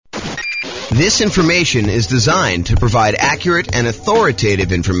This information is designed to provide accurate and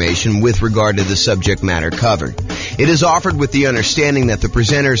authoritative information with regard to the subject matter covered. It is offered with the understanding that the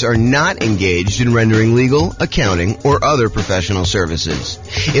presenters are not engaged in rendering legal, accounting, or other professional services.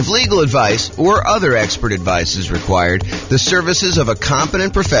 If legal advice or other expert advice is required, the services of a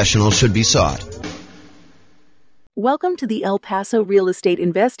competent professional should be sought. Welcome to the El Paso Real Estate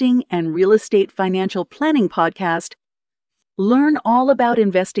Investing and Real Estate Financial Planning Podcast. Learn all about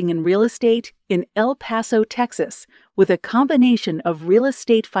investing in real estate in El Paso, Texas, with a combination of real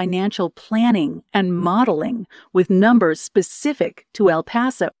estate financial planning and modeling with numbers specific to El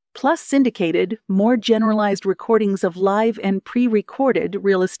Paso, plus syndicated, more generalized recordings of live and pre-recorded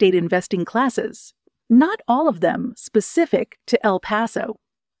real estate investing classes. Not all of them specific to El Paso.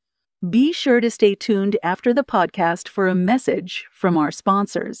 Be sure to stay tuned after the podcast for a message from our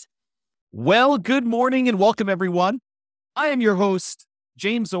sponsors. Well, good morning and welcome, everyone. I am your host,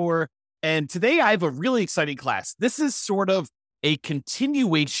 James Orr, and today I have a really exciting class. This is sort of a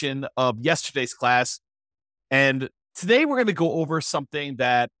continuation of yesterday's class, and today we're going to go over something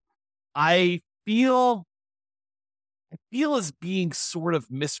that I feel is being sort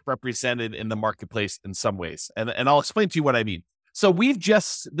of misrepresented in the marketplace in some ways, and I'll explain to you what I mean. So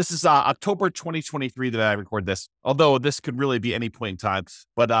this is October 2023 that I record this, although this could really be any point in time,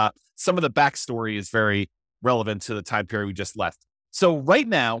 but some of the backstory is very relevant to the time period we just left. So right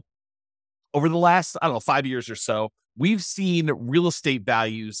now, over the last, 5 years or so, we've seen real estate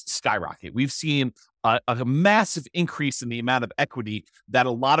values skyrocket. We've seen a massive increase in the amount of equity that a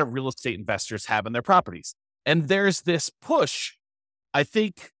lot of real estate investors have in their properties. And there's this push, I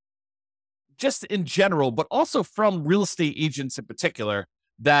think, just in general, but also from real estate agents in particular,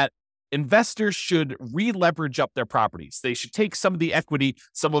 that investors should re-leverage up their properties. They should take some of the equity,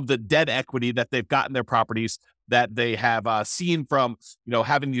 some of the dead equity that they've got in their properties that they have seen from,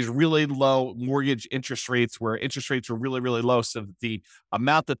 having these really low mortgage interest rates where interest rates were really, really low. So that the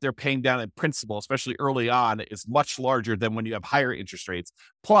amount that they're paying down in principal, especially early on, is much larger than when you have higher interest rates.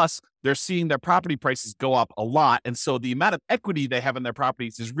 Plus, they're seeing their property prices go up a lot. And so the amount of equity they have in their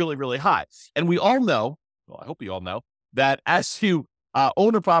properties is really, really high. And we all know, well, I hope you all know, that as you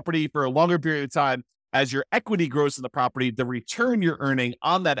own a property for a longer period of time, as your equity grows in the property, the return you're earning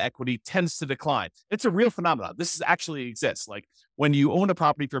on that equity tends to decline. It's a real phenomenon. This actually exists. Like when you own a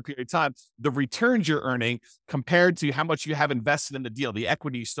property for a period of time, the returns you're earning compared to how much you have invested in the deal, the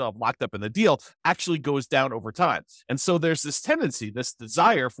equity you still have locked up in the deal, actually goes down over time. And so there's this tendency, this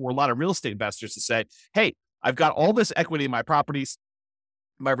desire for a lot of real estate investors to say, hey, I've got all this equity in my properties.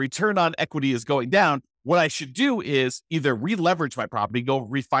 My return on equity is going down. What I should do is either re-leverage my property, go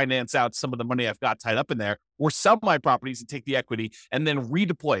refinance out some of the money I've got tied up in there, or sell my properties and take the equity and then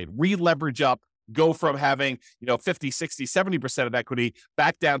redeploy it, re-leverage up, go from having, 50, 60, 70% of equity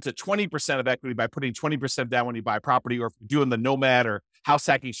back down to 20% of equity by putting 20% down when you buy property, or if you're doing the nomad or house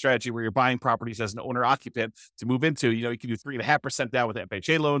hacking strategy where you're buying properties as an owner occupant to move into, you can do 3.5% down with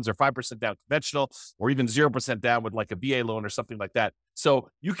FHA loans or 5% down conventional, or even 0% down with like a VA loan or something like that. So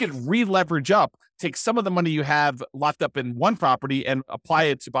you can re-leverage up, take some of the money you have locked up in one property and apply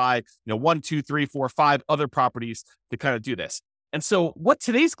it to buy, 1, 2, 3, 4, 5 other properties to kind of do this. And so what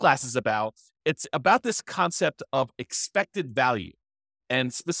today's class is about, it's about this concept of expected value.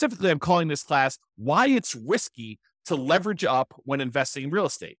 And specifically, I'm calling this class why it's risky to leverage up when investing in real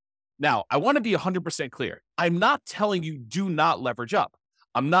estate. Now, I want to be 100% clear. I'm not telling you do not leverage up.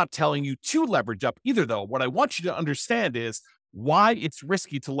 I'm not telling you to leverage up either, though. What I want you to understand is why it's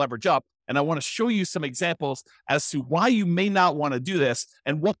risky to leverage up. And I want to show you some examples as to why you may not want to do this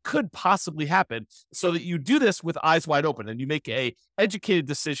and what could possibly happen so that you do this with eyes wide open and you make a educated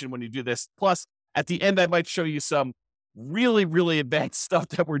decision when you do this. Plus, at the end, I might show you some really, really advanced stuff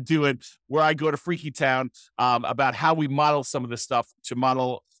that we're doing where I go to Freaky Town about how we model some of this stuff to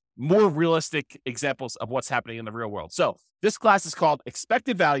model more realistic examples of what's happening in the real world. So this class is called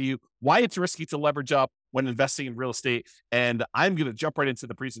Expected Value, Why It's Risky to Leverage Up when Investing in Real Estate. And I'm going to jump right into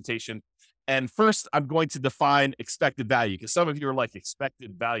the presentation. And first, I'm going to define expected value because some of you are like,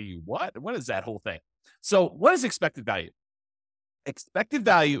 expected value, what? What is that whole thing? So what is expected value? Expected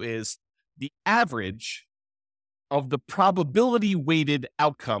value is the average of the probability weighted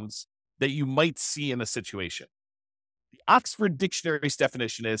outcomes that you might see in a situation. The Oxford Dictionary's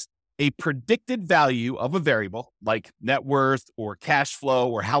definition is a predicted value of a variable like net worth or cash flow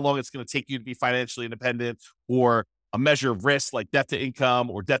or how long it's going to take you to be financially independent, or a measure of risk like debt to income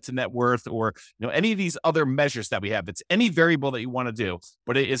or debt to net worth, or any of these other measures that we have. It's any variable that you want to do,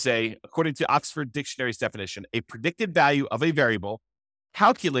 but it is according to Oxford Dictionary's definition, a predicted value of a variable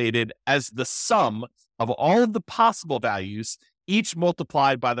calculated as the sum of all of the possible values each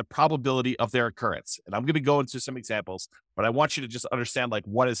multiplied by the probability of their occurrence. And I'm going to go into some examples, but I want you to just understand like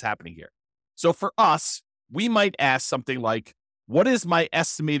what is happening here. So for us, we might ask something like, what is my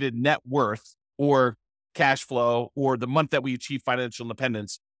estimated net worth or cash flow or the month that we achieve financial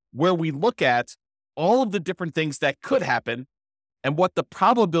independence, where we look at all of the different things that could happen and what the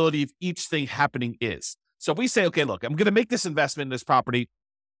probability of each thing happening is. So we say, okay, look, I'm going to make this investment in this property.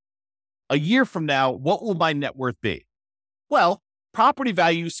 A year from now, what will my net worth be? Well, property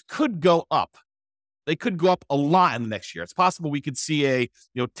values could go up. They could go up a lot in the next year. It's possible we could see a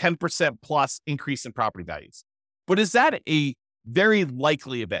 10% plus increase in property values. But is that a very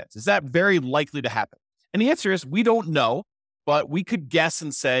likely event? Is that very likely to happen? And the answer is we don't know, but we could guess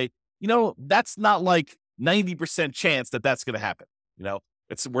and say, that's not like 90% chance that that's going to happen.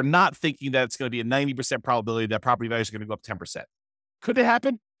 We're not thinking that it's going to be a 90% probability that property values are going to go up 10%. Could it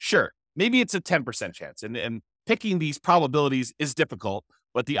happen? Sure. Maybe it's a 10% chance. And picking these probabilities is difficult,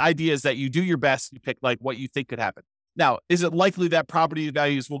 but the idea is that you do your best. You pick like what you think could happen. Now, is it likely that property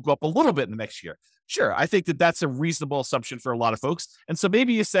values will go up a little bit in the next year? Sure. I think that that's a reasonable assumption for a lot of folks. And so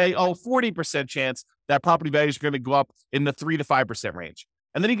maybe you say, 40% chance that property values are going to go up in the 3 to 5% range.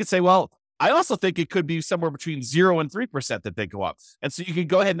 And then you could say, well, I also think it could be somewhere between 0 and 3% that they go up. And so you can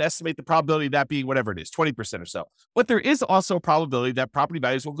go ahead and estimate the probability of that being whatever it is, 20% or so. But there is also a probability that property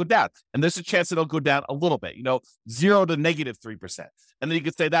values will go down. And there's a chance that it'll go down a little bit, 0 to negative 3%. And then you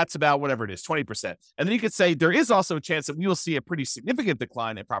could say that's about whatever it is, 20%. And then you could say there is also a chance that we will see a pretty significant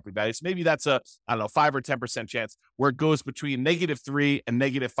decline in property values. Maybe that's 5 or 10% chance where it goes between -3 and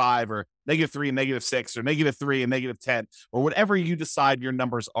 -5 or -3 and -6 or -3 and -10 or whatever you decide your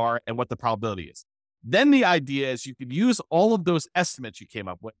numbers are and what the probability is. Then the idea is you could use all of those estimates you came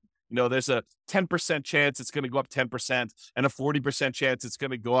up with. There's a 10% chance it's going to go up 10% and a 40% chance it's going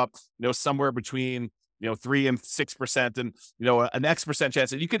to go up, somewhere between 3 and 6% and, an X percent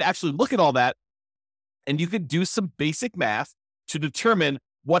chance. And you could actually look at all that and you could do some basic math to determine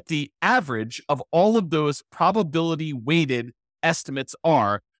what the average of all of those probability weighted estimates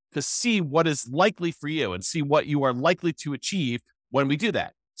are to see what is likely for you and see what you are likely to achieve when we do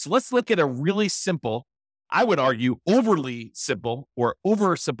that. So let's look at a really simple, I would argue overly simple or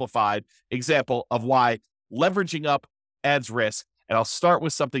oversimplified example of why leveraging up adds risk. And I'll start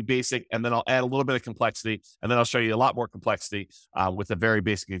with something basic, and then I'll add a little bit of complexity, and then I'll show you a lot more complexity with a very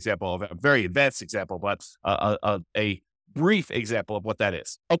basic example of a very advanced example, but a brief example of what that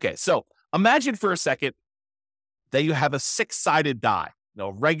is. Okay, so imagine for a second that you have a 6-sided die,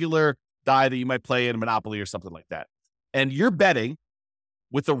 regular die that you might play in Monopoly or something like that. And you're betting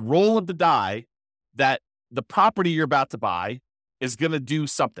with a roll of the die that the property you're about to buy is going to do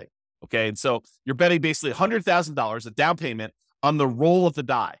something. Okay, and so you're betting basically $100,000, a down payment, on the roll of the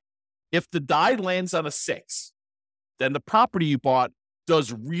die. If the die lands on a 6, then the property you bought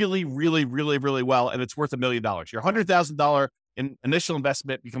does really, really, really, really well, and it's worth $1 million. Your $100,000 in initial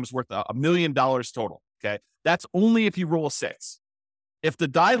investment becomes worth $1 million total. Okay, that's only if you roll a 6. If the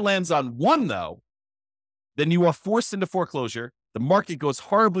die lands on 1, though, then you are forced into foreclosure. The market goes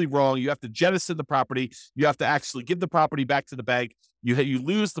horribly wrong. You have to jettison the property. You have to actually give the property back to the bank. You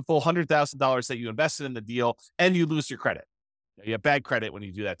lose the full $100,000 that you invested in the deal, and you lose your credit. You have bad credit when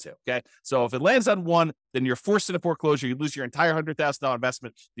you do that too, okay? So if it lands on 1, then you're forced into foreclosure. You lose your entire $100,000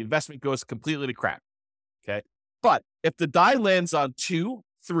 investment. The investment goes completely to crap, okay? But if the die lands on 2,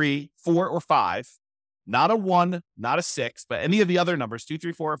 3, 4, or 5, not a 1, not a 6, but any of the other numbers, 2,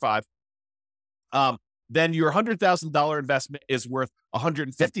 3, 4, or 5, then your $100,000 investment is worth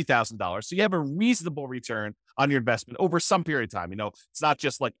 $150,000. So you have a reasonable return on your investment over some period of time. It's not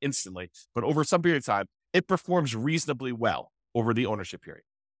just like instantly, but over some period of time, it performs reasonably well over the ownership period.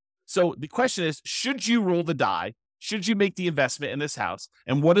 So the question is, should you roll the die? Should you make the investment in this house?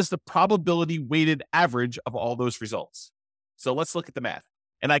 And what is the probability weighted average of all those results? So let's look at the math.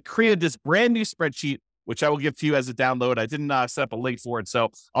 And I created this brand new spreadsheet, which I will give to you as a download. I didn't set up a link for it,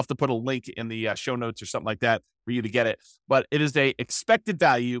 so I'll have to put a link in the show notes or something like that for you to get it. But it is a expected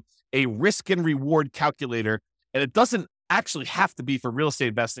value, a risk and reward calculator, and it doesn't actually have to be for real estate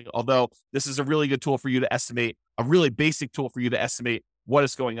investing, although this is a really good tool for you to estimate, a really basic tool for you to estimate what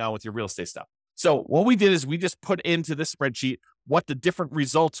is going on with your real estate stuff. So what we did is we just put into this spreadsheet what the different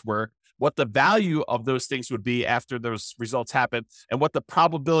results were, what the value of those things would be after those results happen, and what the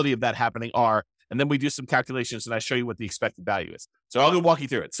probability of that happening are. And then we do some calculations and I show you what the expected value is. So I'll go walk you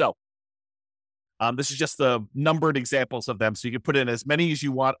through it. So this is just the numbered examples of them. So you can put in as many as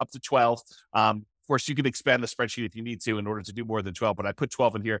you want, up to 12. Of course, you can expand the spreadsheet if you need to in order to do more than 12, but I put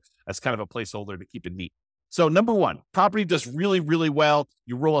 12 in here as kind of a placeholder to keep it neat. So number 1, property does really, really well.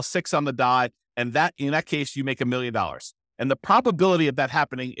 You roll a 6 on the die, and that in that case, you make $1 million. And the probability of that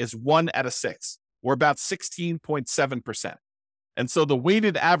happening is 1 out of 6, or about 16.7%. And so the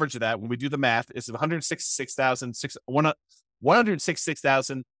weighted average of that, when we do the math, is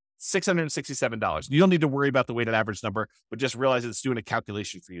 $166,667. You don't need to worry about the weighted average number, but just realize it's doing a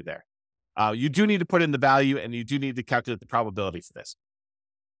calculation for you there. You do need to put in the value, and you do need to calculate the probability for this.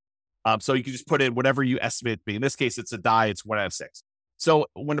 So you can just put in whatever you estimate it to be. In this case, it's a die. It's 1 out of 6. So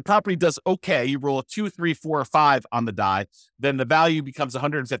when the property does okay, you roll a 2, 3, 4, or 5 on the die, then the value becomes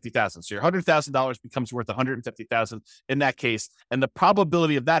 $150,000. So your $100,000 becomes worth $150,000 in that case. And the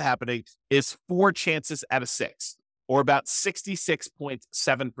probability of that happening is 4 chances out of 6, or about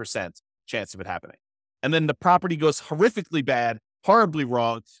 66.7% chance of it happening. And then the property goes horrifically bad, horribly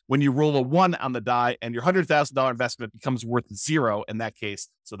wrong, when you roll a 1 on the die, and your $100,000 investment becomes worth 0 in that case.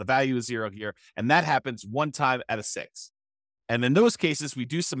 So the value is 0 here. And that happens 1 time out of 6. And in those cases, we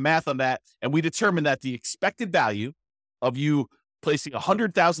do some math on that, and we determine that the expected value of you placing a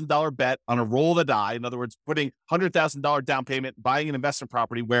 $100,000 bet on a roll of the die, in other words, putting $100,000 down payment, buying an investment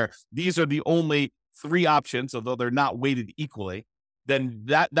property where these are the only 3 options, although they're not weighted equally, then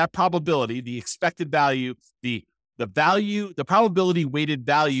that probability, the expected value, the probability weighted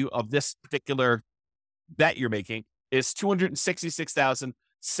value of this particular bet you're making is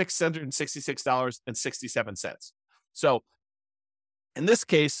 $266,666.67. So in this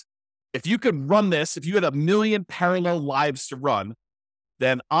case, if you could run this, if you had 1 million parallel lives to run,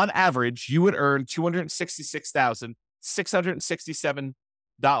 then on average, you would earn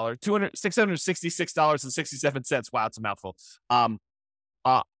 $666.67. Wow, it's a mouthful. On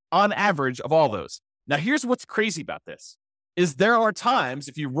average of all those. Now, here's what's crazy about this is there are times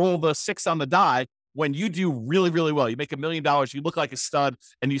if you roll the 6 on the die when you do really, really well, you make $1 million, you look like a stud,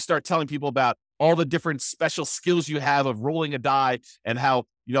 and you start telling people about all the different special skills you have of rolling a die and how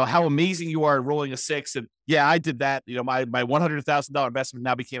amazing you are at rolling a 6. And yeah, I did that. My $100,000 investment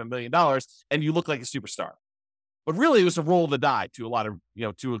now became $1 million, and you look like a superstar. But really, it was a roll of the die to a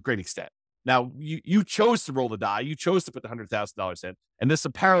great extent. Now, you chose to roll the die. You chose to put the $100,000 in. And this is a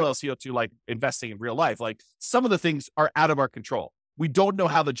parallel to like investing in real life. Like some of the things are out of our control. We don't know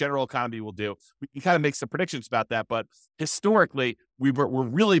how the general economy will do. We can kind of make some predictions about that. But historically, we're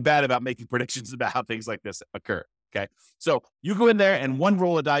really bad about making predictions about how things like this occur. Okay. So you go in there and one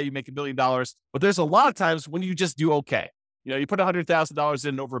roll of die, you make $1 million. But there's a lot of times when you just do okay. You put $100,000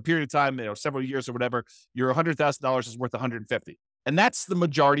 in over a period of time, several years or whatever, your $100,000 is worth $150,000. And that's the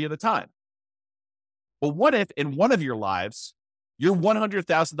majority of the time. But what if in one of your lives, your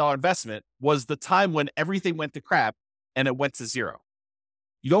 $100,000 investment was the time when everything went to crap and it went to 0?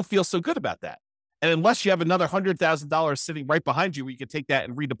 You don't feel so good about that. And unless you have another $100,000 sitting right behind you where you can take that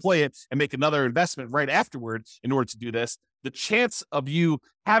and redeploy it and make another investment right afterward in order to do this, the chance of you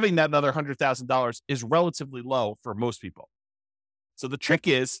having that another $100,000 is relatively low for most people. So the trick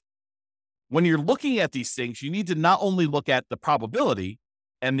is when you're looking at these things, you need to not only look at the probability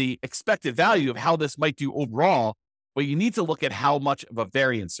and the expected value of how this might do overall, but you need to look at how much of a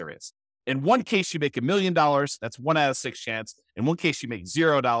variance there is. In one case, you make $1 million. That's 1 out of 6 chance. In one case, you make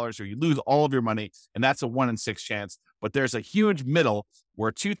 $0 or you lose all of your money, and that's a 1 in 6 chance. But there's a huge middle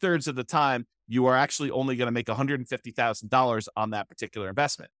where 2/3 of the time, you are actually only going to make $150,000 on that particular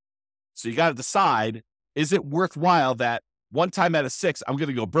investment. So you got to decide, is it worthwhile that 1 time out of 6, I'm going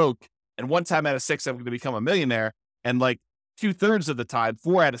to go broke, and 1 time out of 6, I'm going to become a millionaire, and like 2/3 of the time,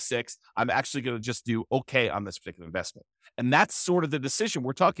 4 out of 6, I'm actually going to just do okay on this particular investment. And that's sort of the decision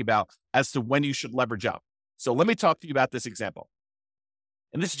we're talking about as to when you should leverage up. So let me talk to you about this example.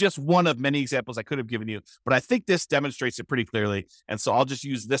 And this is just one of many examples I could have given you, but I think this demonstrates it pretty clearly. And so I'll just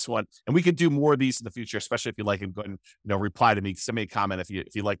use this one, and we could do more of these in the future, especially if you like, and go and reply to me, send me a comment if you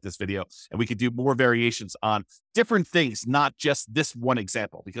like this video, and we could do more variations on different things, not just this one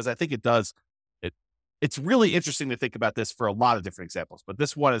example, because I think it's really interesting to think about this for a lot of different examples, but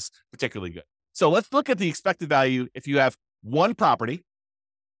this one is particularly good. So let's look at the expected value. If you have one property,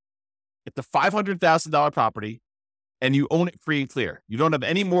 it's a $500,000 property, and you own it free and clear. You don't have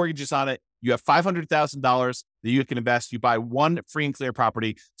any mortgages on it. You have $500,000 that you can invest. You buy one free and clear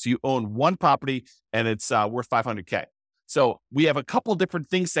property. So you own one property, and it's worth $500K. So we have a couple different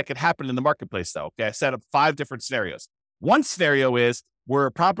things that could happen in the marketplace, though. Okay, I set up 5 different scenarios. One scenario is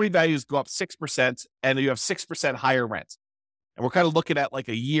where property values go up 6% and you have 6% higher rent. And we're kind of looking at like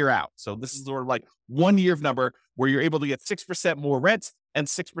a year out. So this is sort of like 1 year of number where you're able to get 6% more rent and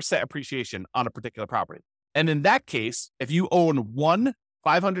 6% appreciation on a particular property. And in that case, if you own one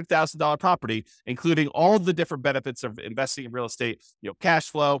 $500,000 property, including all of the different benefits of investing in real estate, cash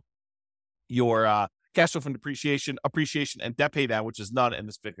flow, your cash flow from depreciation, appreciation, and debt pay down, which is none in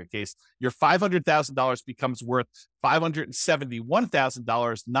this particular case, your $500,000 becomes worth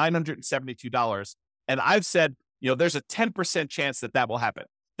 $571,000, $972. And I've said, there's a 10% chance that will happen,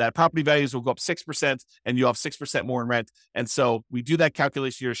 that property values will go up 6% and you'll have 6% more in rent. And so we do that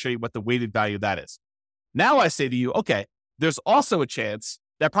calculation here to show you what the weighted value of that is. Now I say to you, okay, there's also a chance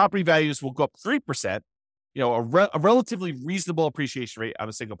that property values will go up 3%, a relatively reasonable appreciation rate on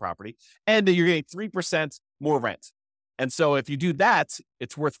a single property, and that you're getting 3% more rent. And so if you do that,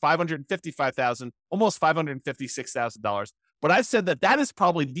 it's worth $555,000, almost $556,000. But I've said that is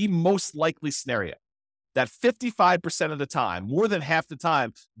probably the most likely scenario, that 55% of the time, more than half the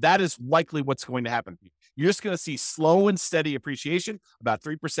time, that is likely what's going to happen. You're just going to see slow and steady appreciation, about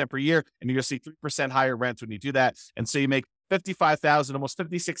 3% per year, and you're going to see 3% higher rents when you do that. And so you make $55,000, almost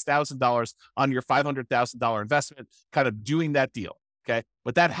 $56,000 on your $500,000 investment, kind of doing that deal. Okay.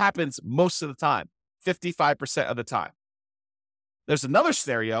 But that happens most of the time, 55% of the time. There's another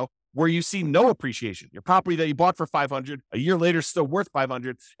scenario where you see no appreciation. Your property that you bought for $500, a year later is still worth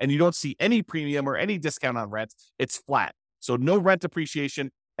 $500, and you don't see any premium or any discount on rent. It's flat. So no rent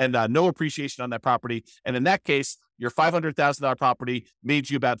appreciation and no appreciation on that property. And in that case, your $500,000 property made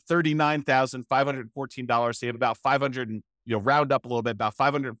you about $39,514. So you have about round up a little bit, about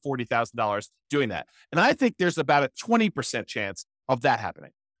 $540,000 doing that. And I think there's about a 20% chance of that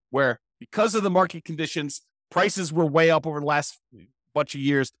happening, where because of the market conditions, prices were way up over the last bunch of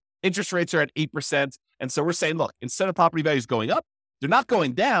years. Interest rates are at 8%. And so we're saying, look, instead of property values going up, they're not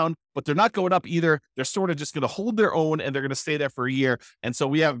going down, but they're not going up either. They're sort of just going to hold their own, and they're going to stay there for a year. And so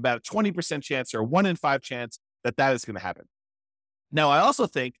we have about a 20% chance, or a 1 in 5 chance, that is going to happen. Now, I also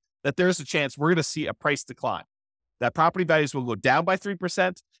think that there's a chance we're going to see a price decline, that property values will go down by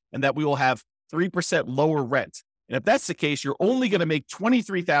 3%, and that we will have 3% lower rent. And if that's the case, you're only going to make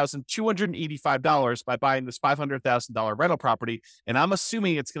 $23,285 by buying this $500,000 rental property. And I'm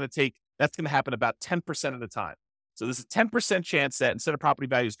assuming that's going to happen about 10% of the time. So there's a 10% chance that instead of property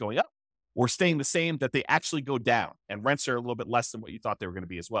values going up or staying the same, that they actually go down, and rents are a little bit less than what you thought they were going to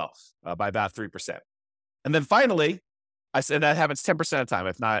be as well, by about 3%. And then finally, I said that happens 10% of the time,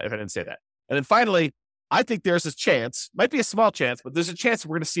 if I didn't say that. And then finally, I think there's a chance, might be a small chance, but there's a chance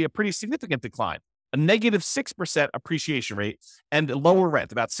we're going to see a pretty significant decline, a negative 6% appreciation rate and lower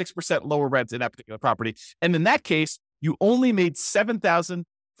rent, about 6% lower rent in that particular property. And in that case, you only made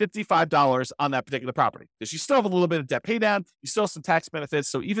 $7,055 on that particular property, because you still have a little bit of debt pay down, you still have some tax benefits.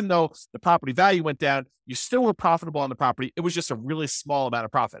 So even though the property value went down, you still were profitable on the property. It was just a really small amount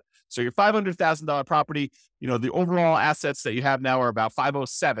of profit. So your $500,000 property, the overall assets that you have now are about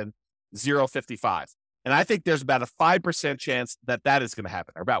 $507,055. And I think there's about a 5% chance that is going to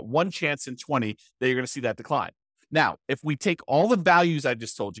happen, or about 1 chance in 20 that you're going to see that decline. Now, if we take all the values I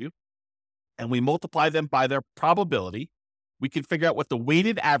just told you and we multiply them by their probability, we can figure out what the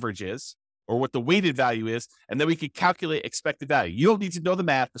weighted average is, or what the weighted value is, and then we can calculate expected value. You don't need to know the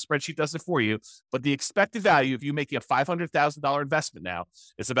math. The spreadsheet does it for you. But the expected value, if you're making a $500,000 investment now,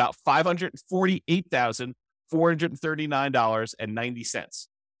 is about $548,439.90.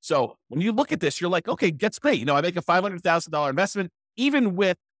 So when you look at this, you're like, okay, that's great. I make a $500,000 investment, even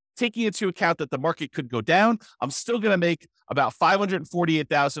with taking into account that the market could go down, I'm still going to make about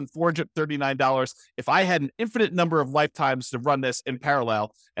 $548,439 if I had an infinite number of lifetimes to run this in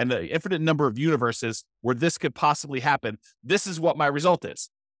parallel, and the infinite number of universes where this could possibly happen. This is what my result is.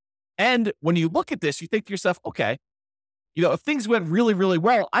 And when you look at this, you think to yourself, okay, if things went really, really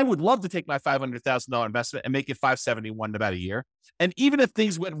well, I would love to take my $500,000 investment and make it $571 in about a year. And even if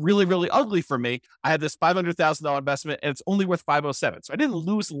things went really, really ugly for me, I had this $500,000 investment and it's only worth $507. So I didn't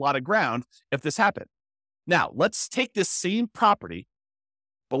lose a lot of ground if this happened. Now, let's take this same property,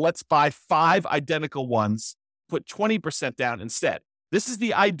 but let's buy 5 identical ones, put 20% down instead. This is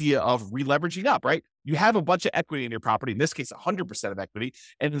the idea of releveraging up, right? You have a bunch of equity in your property, in this case, 100% of equity.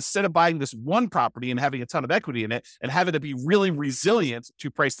 And instead of buying this one property and having a ton of equity in it and having to be really resilient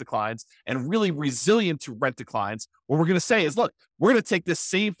to price declines and really resilient to rent declines, what we're going to say is, look, we're going to take this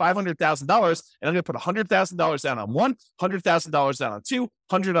same $500,000 and I'm going to put $100,000 down on 1, $100,000 down on 2,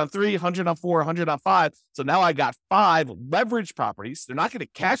 100 on 3, 100 on 4, 100 on 5. So now I got 5 leverage properties. They're not going to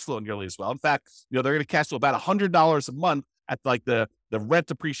cash flow nearly as well. In fact, they're going to cash flow about $100 a month at like the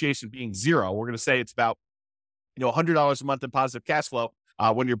rent appreciation being 0. We're going to say it's about, $100 a month in positive cash flow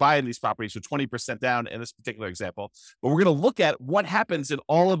when you're buying these properties, so 20% down in this particular example. But we're going to look at what happens in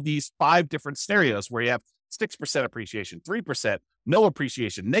all of these 5 different scenarios where you have 6% appreciation, 3%, no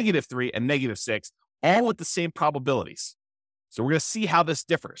appreciation, -3, and -6, all with the same probabilities. So we're going to see how this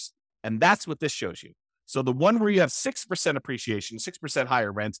differs. And that's what this shows you. So the one where you have 6% appreciation, 6%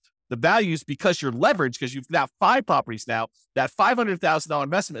 higher rent, the values, because you're leveraged, because you've got 5 properties now, that $500,000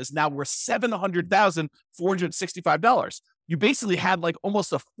 investment is now worth $700,465. You basically had like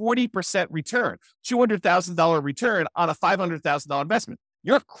almost a 40% return, $200,000 return on a $500,000 investment.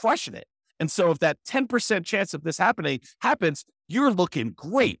 You're crushing it. And so if that 10% chance of this happens, you're looking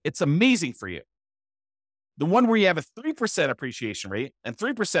great. It's amazing for you. The one where you have a 3% appreciation rate and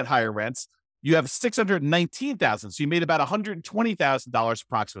 3% higher rents, you have $619,000. So you made about $120,000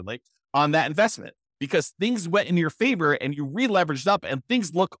 approximately on that investment because things went in your favor and you re-leveraged up and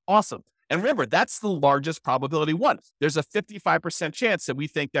things look awesome. And remember, that's the largest probability one. There's a 55% chance that we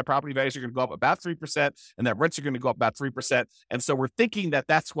think that property values are going to go up about 3% and that rents are going to go up about 3%. And so we're thinking that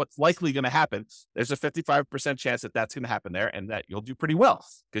that's what's likely going to happen. There's a 55% chance that that's going to happen there and that you'll do pretty well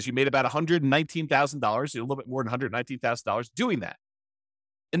because you made about $119,000, a little bit more than $119,000 doing that.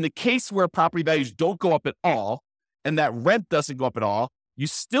 In the case where property values don't go up at all and that rent doesn't go up at all, you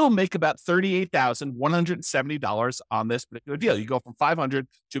still make about $38,170 on this particular deal. You go from $500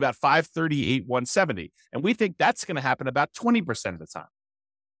 to about $538,170. And we think that's going to happen about 20% of the time.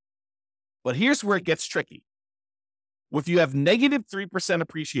 But here's where it gets tricky. If you have negative 3%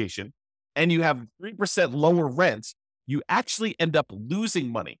 appreciation and you have 3% lower rent, you actually end up losing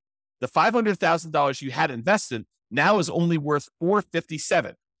money. The $500,000 you had invested now is only worth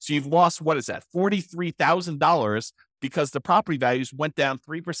 $457,000. So you've lost, what is that, $43,000 because the property values went down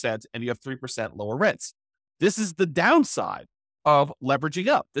 3% and you have 3% lower rents. This is the downside of leveraging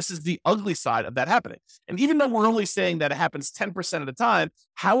up. This is the ugly side of that happening. And even though we're only saying that it happens 10% of the time,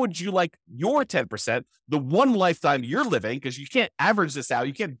 how would you like your 10%, the one lifetime you're living, because you can't average this out.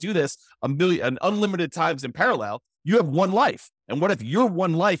 You can't do this an unlimited times in parallel. You have one life. And what if your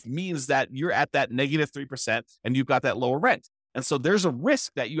one life means that you're at that negative 3% and you've got that lower rent? And so there's a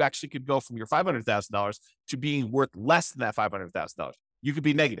risk that you actually could go from your $500,000 to being worth less than that $500,000. You could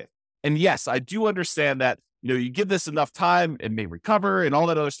be negative. And yes, I do understand that, you give this enough time, it may recover and all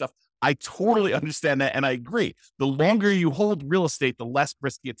that other stuff. I totally understand that. And I agree. The longer you hold real estate, the less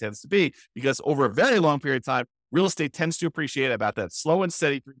risky it tends to be because over a very long period of time, real estate tends to appreciate about that slow and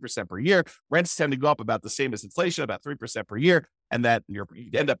steady 3% per year. Rents tend to go up about the same as inflation, about 3% per year. And that you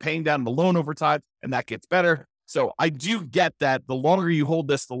end up paying down the loan over time and that gets better. So I do get that the longer you hold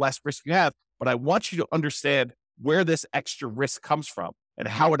this, the less risk you have, but I want you to understand where this extra risk comes from and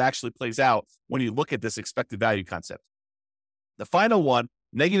how it actually plays out when you look at this expected value concept. The final one,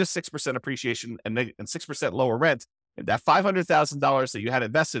 negative 6% appreciation and 6% lower rent, and that $500,000 that you had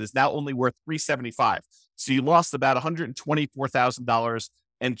invested is now only worth $375,000. So you lost about $124,000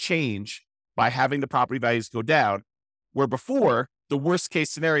 and change by having the property values go down, where before, the worst case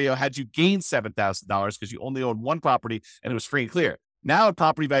scenario had you gain $7,000 because you only owned one property and it was free and clear. Now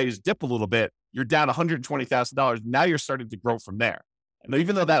property values dip a little bit, you're down $120,000. Now you're starting to grow from there. And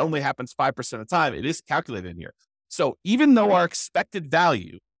even though that only happens 5% of the time, it is calculated in here. So even though our expected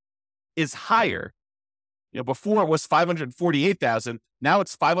value is higher, before it was $548,000, now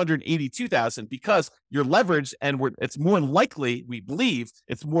it's $582,000 because you're leveraged and it's more likely, we believe,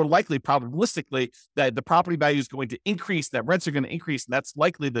 it's more likely probabilistically that the property value is going to increase, that rents are going to increase, and that's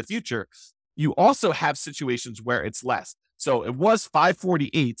likely the future. You also have situations where it's less. So it was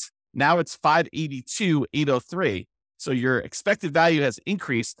 $548,000, now it's $582,803. So your expected value has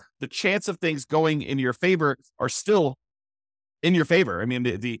increased. The chance of things going in your favor are still in your favor. I mean,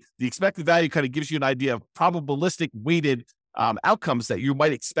 the expected value kind of gives you an idea of probabilistic weighted outcomes that you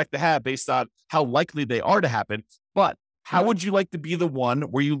might expect to have based on how likely they are to happen. But how would you like to be the one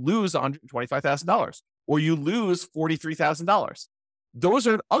where you lose $125,000 or you lose $43,000? Those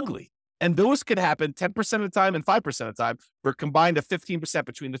are ugly. And those could happen 10% of the time and 5% of the time for combined of 15%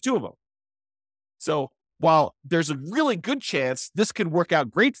 between the two of them. So while there's a really good chance this could work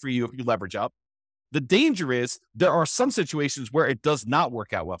out great for you if you leverage up, the danger is there are some situations where it does not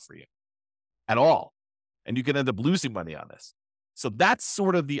work out well for you at all. And you can end up losing money on this. So that's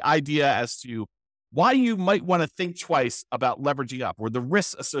sort of the idea as to why you might want to think twice about leveraging up or the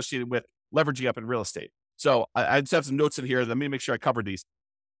risks associated with leveraging up in real estate. So I just have some notes in here. Let me make sure I cover these.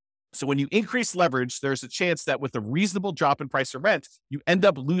 So when you increase leverage, there's a chance that with a reasonable drop in price or rent, you end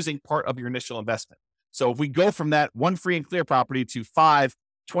up losing part of your initial investment. So if we go from that one free and clear property to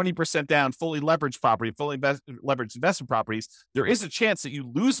 20% down, fully leveraged property, leveraged investment properties, there is a chance that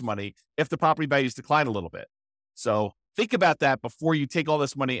you lose money if the property values decline a little bit. So think about that before you take all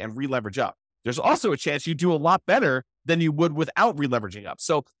this money and re-leverage up. There's also a chance you do a lot better than you would without re-leveraging up.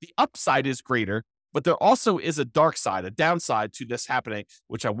 So the upside is greater, but there also is a dark side, a downside to this happening,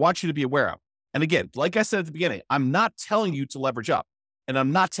 which I want you to be aware of. And again, like I said at the beginning, I'm not telling you to leverage up and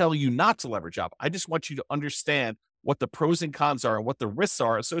I'm not telling you not to leverage up. I just want you to understand what the pros and cons are and what the risks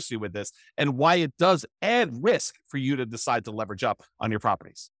are associated with this and why it does add risk for you to decide to leverage up on your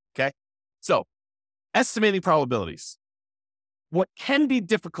properties. Okay. So estimating probabilities. What can be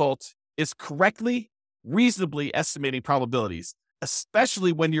difficult is correctly, reasonably estimating probabilities,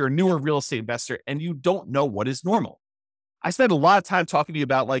 especially when you're a newer real estate investor and you don't know what is normal. I spend a lot of time talking to you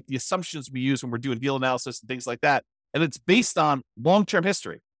about like the assumptions we use when we're doing deal analysis and things like that. And it's based on long-term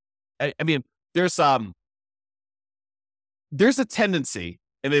history. I mean, there's a tendency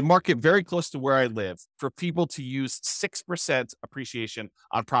in a market very close to where I live for people to use 6% appreciation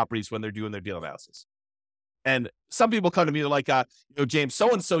on properties when they're doing their deal analysis. And some people come to me like, James,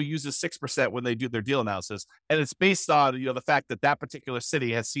 so-and-so uses 6% when they do their deal analysis. And it's based on, the fact that that particular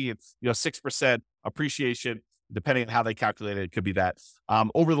city has seen, 6% appreciation, depending on how they calculate it, it could be that,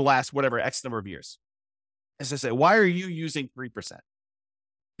 over the last, whatever, X number of years. As I say, why are you using 3%?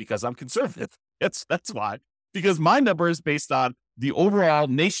 Because I'm conservative. That's why. Because my number is based on the overall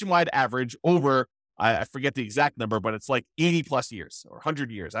nationwide average over, I forget the exact number, but it's like 80 plus years or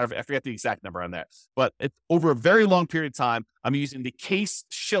 100 years. I forget the exact number on that. But it's over a very long period of time. I'm using the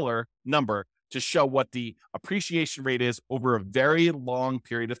Case-Shiller number to show what the appreciation rate is over a very long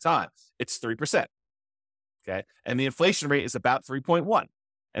period of time. It's 3%. Okay. And the inflation rate is about 3.1.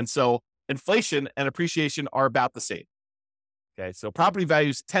 And so inflation and appreciation are about the same. Okay. So property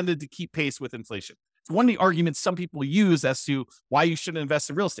values tended to keep pace with inflation. It's one of the arguments some people use as to why you shouldn't invest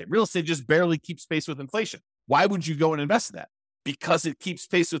in real estate. Real estate just barely keeps pace with inflation. Why would you go and invest in that? Because it keeps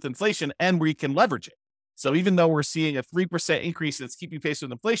pace with inflation and we can leverage it. So even though we're seeing a 3% increase that's keeping pace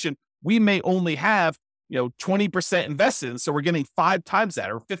with inflation, we may only have 20% invested. And so we're getting 5 times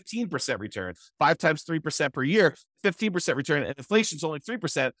that, or 15% return, 5 times 3% per year, 15% return, and inflation's only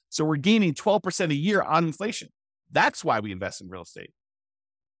 3%. So we're gaining 12% a year on inflation. That's why we invest in real estate.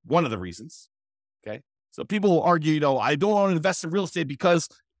 One of the reasons. Okay. So people will argue, I don't want to invest in real estate because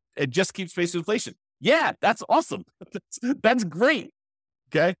it just keeps pace with inflation. Yeah, that's awesome. That's great.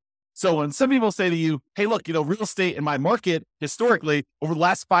 Okay. So when some people say to you, hey, look, real estate in my market historically over the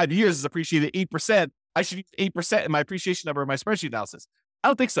last 5 years has appreciated 8%. I should use 8% in my appreciation number in my spreadsheet analysis. I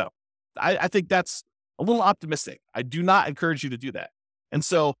don't think so. I think that's a little optimistic. I do not encourage you to do that. And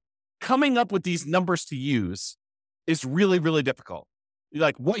so coming up with these numbers to use is really, really difficult.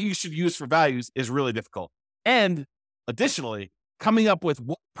 Like what you should use for values is really difficult. And additionally, coming up with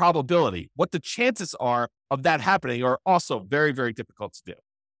what probability, what the chances are of that happening are also very, very difficult to do,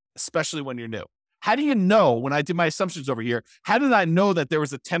 especially when you're new. How do you know, when I did my assumptions over here, how did I know that there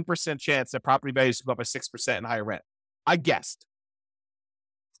was a 10% chance that property values would go up by 6% in higher rent? I guessed.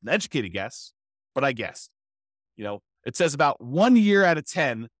 It's an educated guess, but I guessed. It says about 1 year out of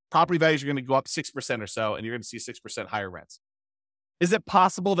 10, property values are going to go up 6% or so, and you're going to see 6% higher rents. Is it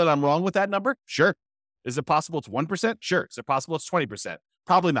possible that I'm wrong with that number? Sure. Is it possible it's 1%? Sure. Is it possible it's 20%?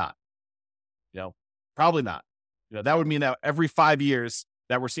 Probably not. Probably not. That would mean that every 5 years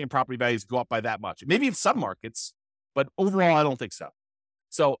that we're seeing property values go up by that much. Maybe in some markets, but overall, I don't think so.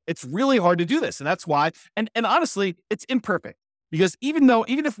 So it's really hard to do this. And that's why, and honestly, it's imperfect because even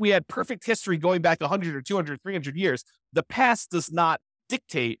if we had perfect history going back 100 or 200, 300 years, the past does not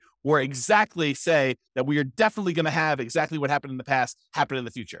dictate or exactly say that we are definitely going to have exactly what happened in the past happen in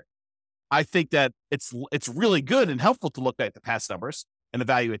the future. I think that it's really good and helpful to look at the past numbers and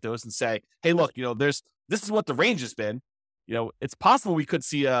evaluate those and say, hey, look, this is what the range has been. It's possible we could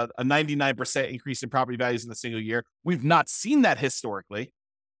see a 99% increase in property values in a single year. We've not seen that historically,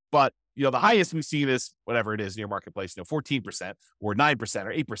 but the highest we've seen is whatever it is in your marketplace, 14% or 9%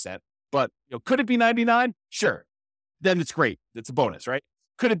 or 8%. But could it be 99? Sure. Then it's great. It's a bonus, right?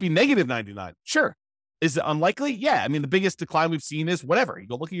 Could it be negative 99? Sure. Is it unlikely? Yeah. I mean, the biggest decline we've seen is whatever. You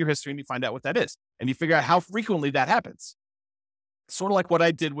go look at your history and you find out what that is, and you figure out how frequently that happens. Sort of like what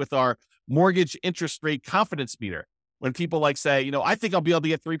I did with our mortgage interest rate confidence meter. When people say, I think I'll be able to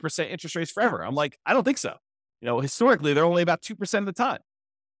get 3% interest rates forever. I'm like, I don't think so. Historically, they're only about 2% of the time.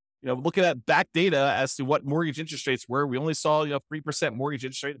 Looking at back data as to what mortgage interest rates were, we only saw 3% mortgage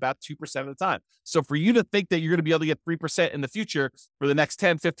interest rate about 2% of the time. So for you to think that you're going to be able to get 3% in the future for the next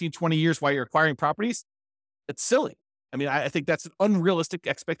 10, 15, 20 years while you're acquiring properties, it's silly. I mean, I think that's an unrealistic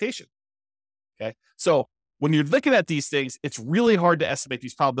expectation. Okay. So when you're looking at these things, it's really hard to estimate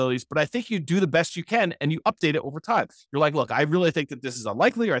these probabilities, but I think you do the best you can and you update it over time. You're like, look, I really think that this is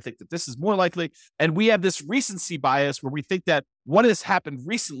unlikely, or I think that this is more likely. And we have this recency bias where we think that what has happened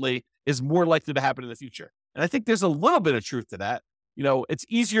recently is more likely to happen in the future. And I think there's a little bit of truth to that. It's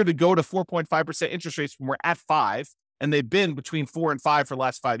easier to go to 4.5% interest rates when we're at 5, and they've been between 4 and 5 for the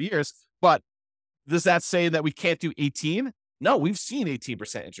last 5 years. But does that say that we can't do 18? No, we've seen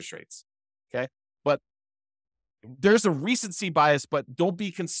 18% interest rates. Okay. But there's a recency bias, but don't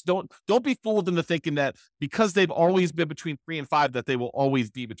be fooled into thinking that because they've always been between 3 and 5, that they will always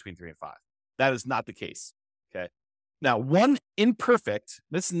be between 3 and 5. That is not the case. Okay. Now,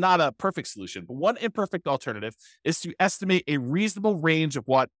 this is not a perfect solution, but one imperfect alternative is to estimate a reasonable range of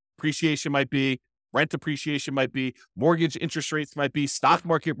what appreciation might be, rent appreciation might be, mortgage interest rates might be, stock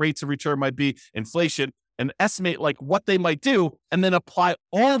market rates of return might be, inflation, and estimate like what they might do, and then apply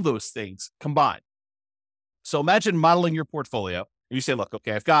all those things combined. So imagine modeling your portfolio, and you say, look,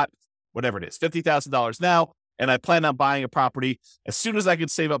 okay, I've got whatever it is, $50,000 now, and I plan on buying a property as soon as I can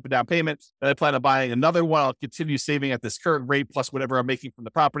save up a down payment. And I plan on buying another one. I'll continue saving at this current rate plus whatever I'm making from the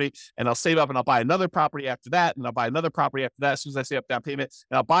property. And I'll save up and I'll buy another property after that. And I'll buy another property after that as soon as I save up down payment.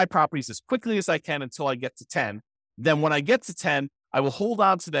 And I'll buy properties as quickly as I can until I get to 10. Then when I get to 10, I will hold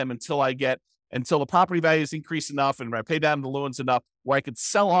on to them until the property values increase enough and I pay down the loans enough where I could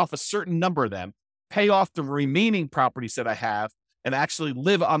sell off a certain number of them, pay off the remaining properties that I have, and actually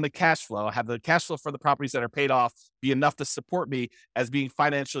live on the cash flow, have the cash flow for the properties that are paid off be enough to support me as being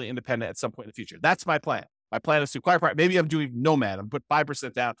financially independent at some point in the future. That's my plan. My plan is to acquire, maybe I'm doing Nomad. I'm put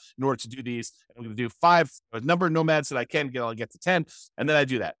 5% down in order to do these. I'm going to do a number of Nomads that I can get. I'll get to 10. And then I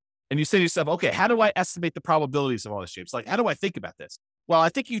do that. And you say to yourself, okay, how do I estimate the probabilities of all this, James? Like, how do I think about this? Well, I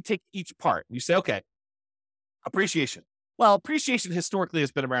think you take each part. You say, okay, appreciation. Well, appreciation historically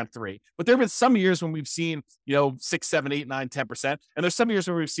has been around 3, but there have been some years when we've seen, 6, 7, 8, 9, 10%. And there's some years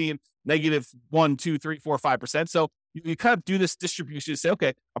where we've seen negative 1, 2, 3, 4, 5%. So you kind of do this distribution and say,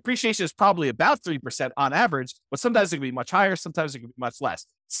 okay, appreciation is probably about 3% on average, but sometimes it can be much higher. Sometimes it can be much less.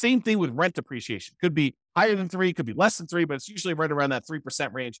 Same thing with rent appreciation. Could be higher than 3, could be less than 3, but it's usually right around that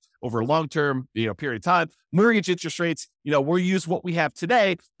 3% range over a long-term, period of time. Mortgage interest rates, we'll use what we have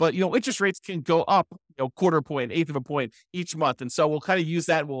today, but, interest rates can go up, quarter point, eighth of a point each month. And so we'll kind of use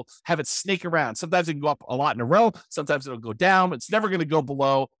that. We'll have it snake around. Sometimes it can go up a lot in a row. Sometimes it'll go down. It's never going to go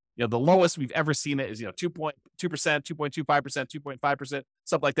below, the lowest we've ever seen it is, 2.2%, 2.25%, 2.5%,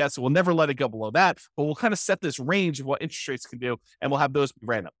 something like that. So we'll never let it go below that, but we'll kind of set this range of what interest rates can do, and we'll have those be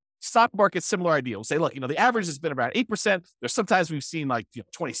random. Stock market, similar idea. We'll say, look, the average has been around 8%. There's sometimes we've seen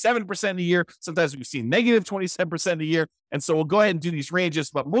 27% a year. Sometimes we've seen negative 27% a year. And so we'll go ahead and do these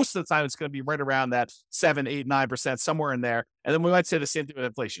ranges, but most of the time it's going to be right around that 7, 8, 9%, somewhere in there. And then we might say the same thing with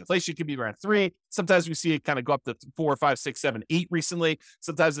inflation. Inflation can be around 3. Sometimes we see it kind of go up to 4, 5, 6, 7, 8 recently.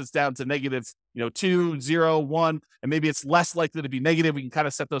 Sometimes it's down to negative, 2, 0, 1, and maybe it's less likely to be negative. We can kind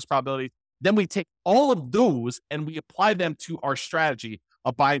of set those probabilities. Then we take all of those and we apply them to our strategy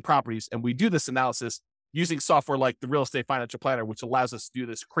of buying properties. And we do this analysis using software like the Real Estate Financial Planner, which allows us to do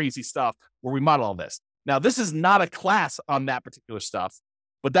this crazy stuff where we model all this. Now, this is not a class on that particular stuff,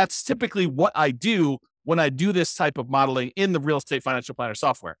 but that's typically what I do when I do this type of modeling in the Real Estate Financial Planner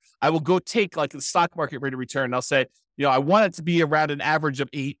software. I will go take like the stock market rate of return, and I'll say, I want it to be around an average of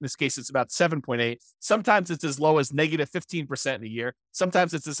 8. In this case, it's about 7.8. Sometimes it's as low as negative 15% in a year.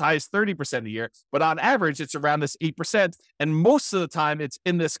 Sometimes it's as high as 30% a year. But on average, it's around this 8%. And most of the time, it's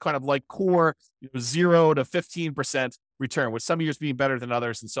in this kind of like core 0 to 15% return, with some years being better than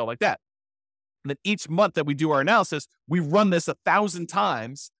others and so like that. And then each month that we do our analysis, we run this 1,000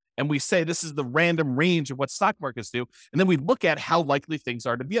 times. And we say, this is the random range of what stock markets do. And then we look at how likely things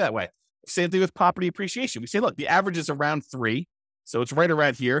are to be that way. Same thing with property appreciation. We say, look, the average is around 3. So it's right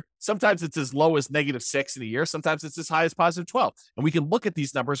around here. Sometimes it's as low as negative 6 in a year. Sometimes it's as high as positive 12. And we can look at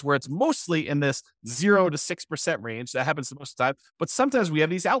these numbers where it's mostly in this 0 to 6% range. That happens most of the time. But sometimes we have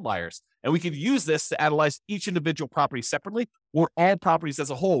these outliers. And we can use this to analyze each individual property separately, or all properties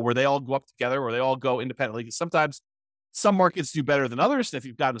as a whole, where they all go up together or they all go independently. Because sometimes some markets do better than others. And if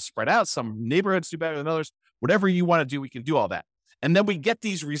you've got them spread out, some neighborhoods do better than others. Whatever you want to do, we can do all that. And then we get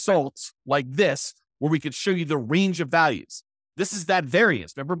these results like this, where we could show you the range of values. This is that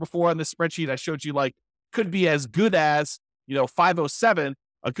variance. Remember before on this spreadsheet, I showed you could be as good as, 507.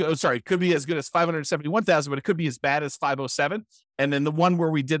 Could be as good as 571,000, but it could be as bad as 507. And then the one where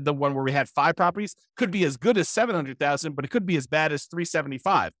we had 5 properties could be as good as 700,000, but it could be as bad as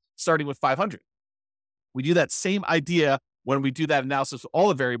 375, starting with 500. We do that same idea when we do that analysis with all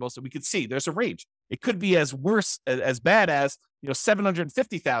the variables, so we could see there's a range. It could be as bad as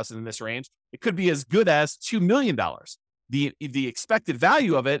 750,000 in this range. It could be as good as $2 million. The expected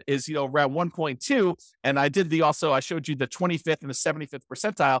value of it is around 1.2. And I showed you the 25th and the 75th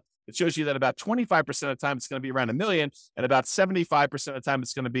percentile. It shows you that about 25% of the time it's going to be around $1 million, and about 75% of the time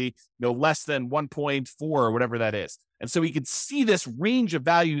it's going to be less than 1.4 or whatever that is. And so we can see this range of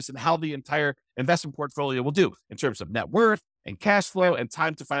values and how the entire investment portfolio will do in terms of net worth and cash flow and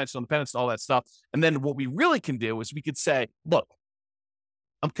time to financial independence and all that stuff. And then what we really can do is we could say, look,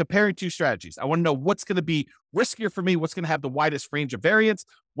 I'm comparing two strategies. I want to know what's going to be riskier for me, what's going to have the widest range of variance,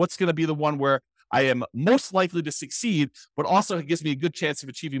 what's going to be the one where I am most likely to succeed, but also it gives me a good chance of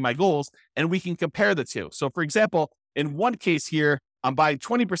achieving my goals. And we can compare the two. So for example, in one case here, I'm buying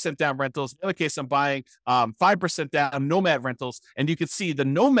 20% down rentals. In the other case, I'm buying 5% down Nomad rentals. And you can see the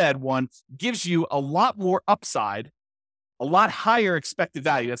Nomad one gives you a lot more upside, a lot higher expected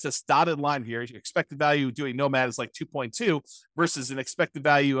value. That's this dotted line here. Your expected value doing Nomad is like 2.2 versus an expected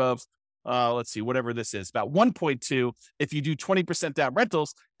value of, let's see, whatever this is, about 1.2 if you do 20% down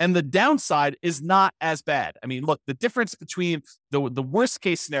rentals. And the downside is not as bad. I mean, look, the difference between the worst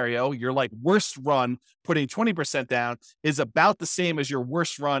case scenario, your like worst run putting 20% down, is about the same as your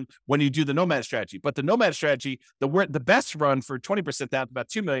worst run when you do the Nomad strategy. But the Nomad strategy, the best run for 20% down is about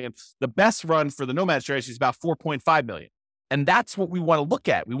 2 million. The best run for the Nomad strategy is about 4.5 million. And that's what we want to look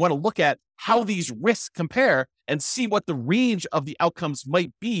at. We want to look at how these risks compare and see what the range of the outcomes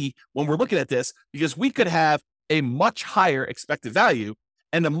might be when we're looking at this, because we could have a much higher expected value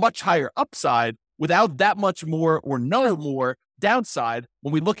and a much higher upside without that much more or no more downside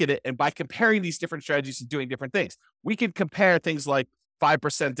when we look at it. And by comparing these different strategies and doing different things, we can compare things like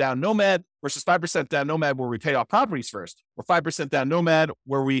 5% down Nomad versus 5% down Nomad where we pay off properties first, or 5% down Nomad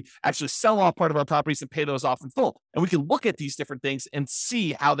where we actually sell off part of our properties and pay those off in full. And we can look at these different things and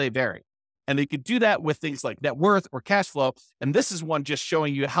see how they vary. And you could do that with things like net worth or cash flow. And this is one just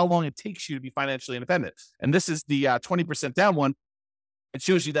showing you how long it takes you to be financially independent. And this is the 20% down one. It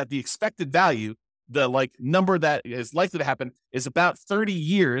shows you that the expected value, the like number that is likely to happen, is about 30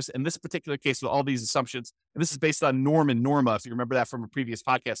 years in this particular case with all these assumptions. And this is based on Norm and Norma, if you remember that from a previous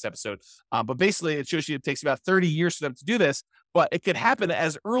podcast episode. But basically, it shows you it takes about 30 years for them to do this, but it could happen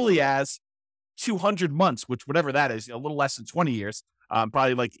as early as 200 months, which whatever that is, a little less than 20 years,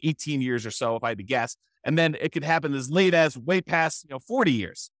 probably like 18 years or so, if I had to guess. And then it could happen as late as way past 40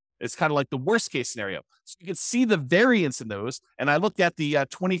 years. It's kind of like the worst case scenario. So you can see the variance in those. And I looked at the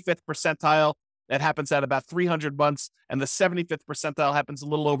 25th percentile. That happens at about 300 months, and the 75th percentile happens a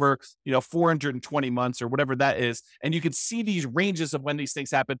little over, 420 months or whatever that is. And you can see these ranges of when these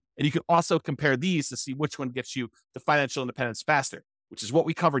things happen, and you can also compare these to see which one gets you to financial independence faster, which is what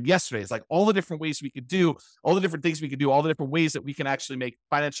we covered yesterday. It's like all the different ways we could do, all the different things we could do, all the different ways that we can actually make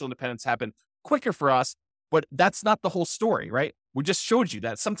financial independence happen quicker for us. But that's not the whole story, right? We just showed you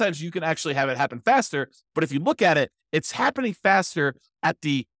that sometimes you can actually have it happen faster, but if you look at it, it's happening faster at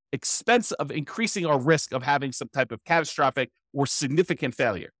the expense of increasing our risk of having some type of catastrophic or significant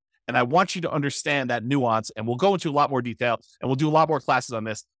failure. And I want you to understand that nuance, and we'll go into a lot more detail and we'll do a lot more classes on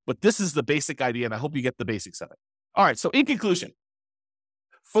this, but this is the basic idea, and I hope you get the basics of it. All right. So in conclusion,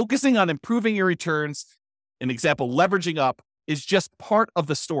 focusing on improving your returns, an example, leveraging up, is just part of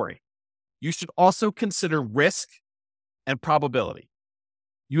the story. You should also consider risk and probability.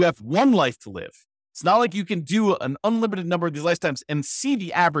 You have one life to live. It's not like you can do an unlimited number of these lifetimes and see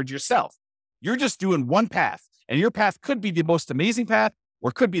the average yourself. You're just doing one path, and your path could be the most amazing path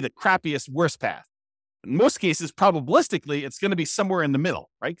or could be the crappiest, worst path. In most cases, probabilistically, it's going to be somewhere in the middle,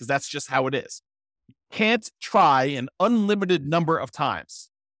 right? Because that's just how it is. You can't try an unlimited number of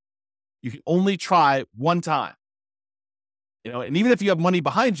times. You can only try one time. And even if you have money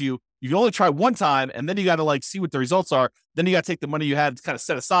behind you, you can only try one time, and then you got to see what the results are. Then you got to take the money you had kind of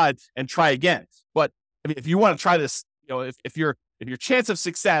set aside and try again. But I mean, if you want to try this, if your chance of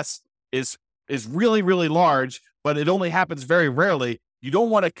success is really, really large, but it only happens very rarely, you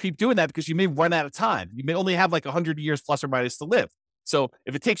don't want to keep doing that because you may run out of time. You may only have 100 years plus or minus to live. So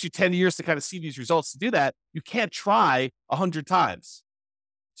if it takes you 10 years to kind of see these results to do that, you can't try 100 times.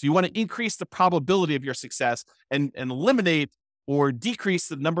 So you want to increase the probability of your success and eliminate or decrease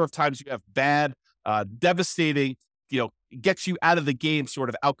the number of times you have bad, devastating, gets you out of the game sort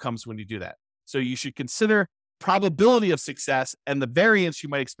of outcomes when you do that. So you should consider probability of success and the variance you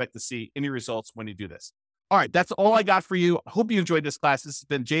might expect to see in your results when you do this. All right, that's all I got for you. I hope you enjoyed this class. This has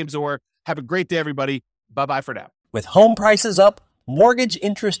been James Orr. Have a great day, everybody. Bye-bye for now. With home prices up, mortgage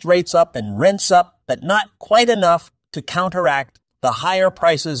interest rates up, and rents up, but not quite enough to counteract the higher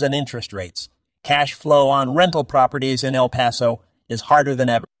prices and interest rates, cash flow on rental properties in El Paso is harder than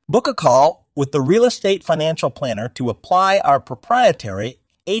ever. Book a call with the Real Estate Financial Planner to apply our proprietary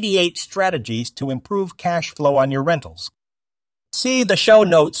 88 strategies to improve cash flow on your rentals. See the show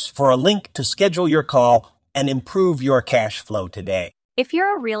notes for a link to schedule your call and improve your cash flow today. If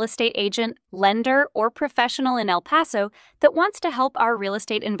you're a real estate agent, lender, or professional in El Paso that wants to help our real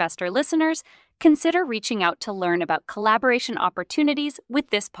estate investor listeners, consider reaching out to learn about collaboration opportunities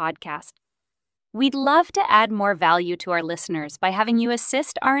with this podcast. We'd love to add more value to our listeners by having you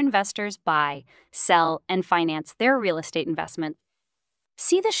assist our investors buy, sell, and finance their real estate investment.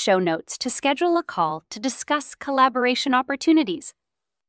 See the show notes to schedule a call to discuss collaboration opportunities.